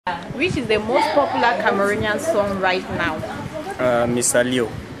Which is the most popular Cameroonian song right now? Mr. Leo.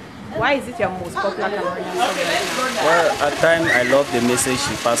 Why is it your most popular Cameroonian song right now? Well, at times I love the message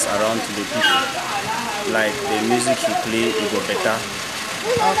she passed around to the people. Like the music she play, it go better.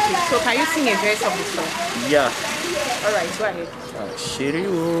 Okay, so can you sing a verse of the song? Yeah. Alright, go ahead. Chérie,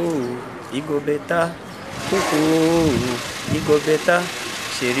 it go better. Coucou, it go better.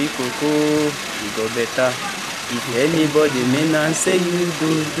 Chérie, coucou, it go better. If anybody mean and say you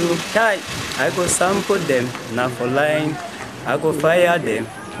do, kai, I go sample them, now for line, I go fire them,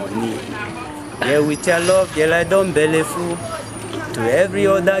 money. Yeah, with your love, girl, I don't belly fool. To every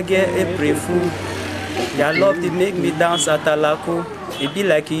other girl, a pray fool. Your love, they make me dance at a laco. It be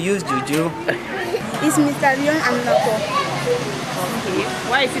like you use juju. It's Mr. Leon and Loco. Okay,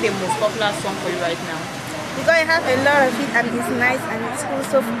 why is it the most popular song for you right now? Because I have a lot of it and it's nice and it's cool,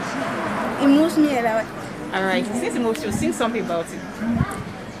 so it moves me a lot. Alright, since it moves you, sing something about it.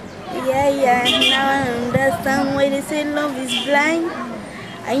 Yeah, now I understand why they say love is blind.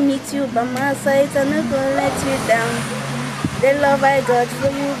 I need you by my side, I'm not gonna let you down. The love I got for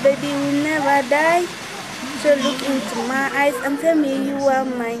you, baby, will never die. So look into my eyes and tell me you are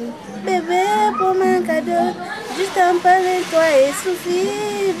mine. Bébé, pour mon cadeau, juste en parler toi et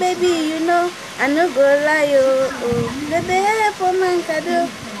suffit. Baby, you know, I no go lie, oh. Bébé, pour mon cadeau,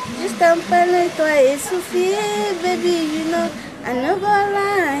 juste en parler toi et suffit. Baby, you know, I no go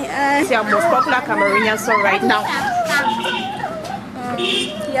lie. It's your most popular Cameroonian song right now.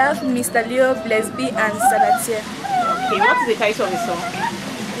 You have Mr. Leo, Blessby, and Salatier. Okay, what is the title of the song?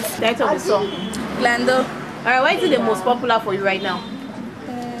 The title of the song? Glando. Alright, why is it the most popular for you right now?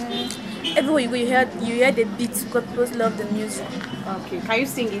 Everywhere you go, you hear the beats because people love the music. Okay, can you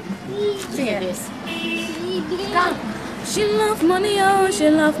sing it? Sing it, yes. She love money, oh, she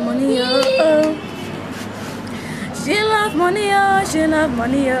love money, oh, oh. She love money, oh, she love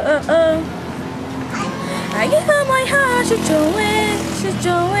money, oh, oh. I give her my heart, she throw away, she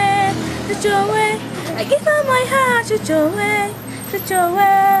throw away, she throw away. I give her my heart, she throw away, she throw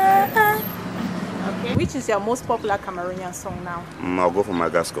away. Okay. Which is your most popular Cameroonian song now? I'll go for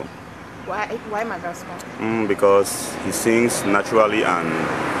Magasco. Why Magasco? Because he sings naturally and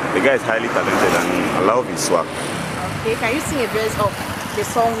the guy is highly talented and I love his swag. Okay, can you sing a verse of the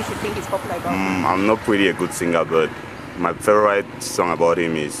song which you think is popular about him? I'm not really a good singer, but my favorite song about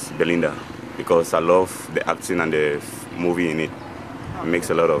him is Belinda because I love the acting and the movie in it. It makes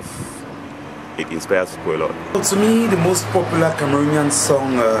a lot of... It inspires people a lot. Well, to me, the most popular Cameroonian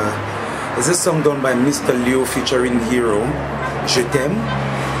song is a song done by Mr. Leo featuring Hero, Je t'aime.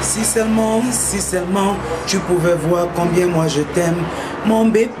 Si seulement tu pouvais voir combien moi je t'aime. Mon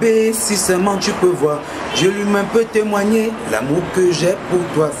bébé, si seulement tu peux voir, je lui-même peux témoigner. L'amour que j'ai pour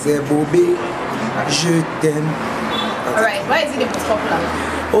toi, c'est bobé. Je t'aime. Alright, why is it the most popular?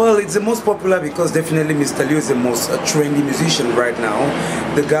 Well, it's the most popular because definitely Mr. Leo is the most trendy musician right now.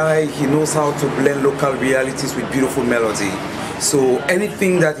 The guy, he knows how to blend local realities with beautiful melody. So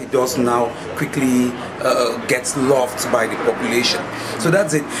anything that he does now quickly gets loved by the population. So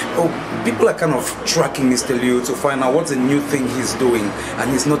that's it. Oh, people are kind of tracking Mr. Leo to find out what's the new thing he's doing, and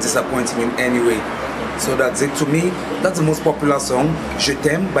he's not disappointing in any way. So that's it. To me, that's the most popular song, Je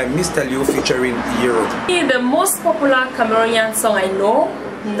t'aime by Mr. Leo featuring Hero. The most popular Cameroonian song I know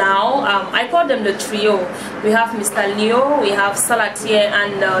now, I call them the trio. We have Mr. Leo, we have Salatier,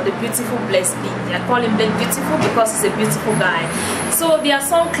 and the beautiful Blessby. I call him beautiful because he's a beautiful guy. So their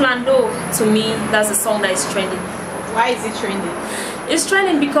song Clando, to me, that's the song that is trending. Why is it trending? It's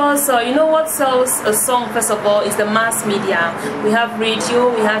trending because you know what sells a song first of all is the mass media. We have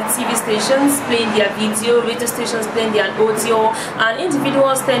radio, we have TV stations playing their video, radio stations playing their audio, and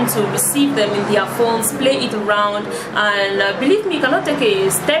individuals tend to receive them in their phones, play it around, and believe me, you cannot take a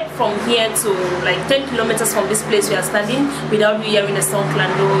step from here to like 10 kilometers from this place we are standing without hearing the song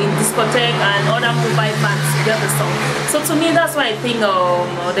Clando in discotheque and other mobile vans to get the song. So to me, that's why I think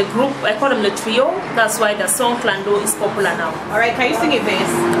the group, I call them the trio, that's why the song Clando is popular now. Alright, can you sing a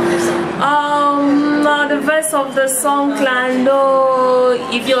verse? The verse of the song Clando.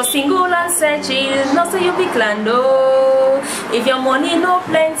 If you're single and searching, not so you be Clando. If your money no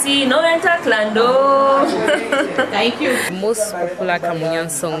plenty, no enter Clando. Thank you. The most popular Cameroonian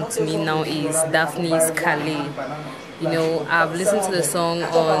song to me now is Daphne's Calais. You know, I've listened to the song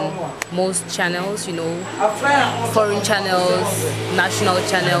on most channels, you know, foreign channels, national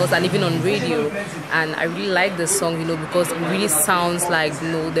channels, and even on radio. And I really like the song, you know, because it really sounds like, you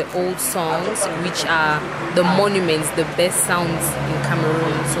know, the old songs, which are the monuments, the best sounds in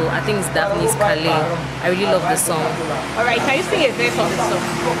Cameroon. So I think it's Daphne's Calais. I really love the song. Alright, can you sing a verse of the song?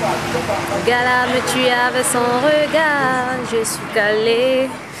 Gala me tue avec son regard, je suis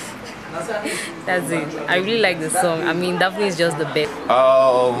calé. That's it. I really like the song. I mean, Daphne is just the best.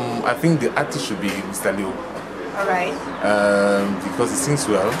 I think the artist should be Mr. Leo. Alright. Because he sings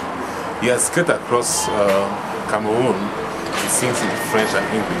well. He has cut across Cameroon. He sings in French and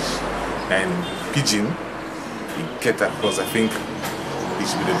English. And Pidgin, he cut across. I think he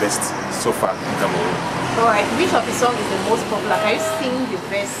should be the best so far in Cameroon. Alright, which of his songs is the most popular? Can you sing the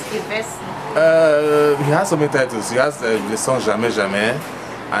verse? He has so many titles. He has the song Jamais Jamais,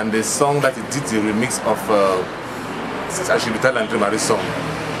 and the song that he did the remix of Ashibita and Mari's song.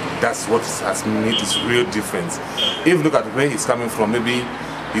 That's what has made his real difference. If you look at where he's coming from, maybe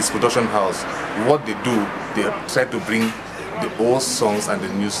his production house, what they do, they try to bring the old songs and the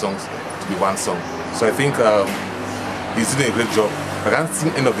new songs to be one song. So I think he's doing a great job. I can't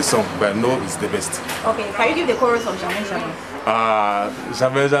sing any of the song, but I know it's the best. Okay, can you give the chorus of Jamais Jamais?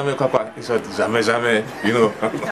 Jamais Jamais, Papa. Jamais Jamais, you know.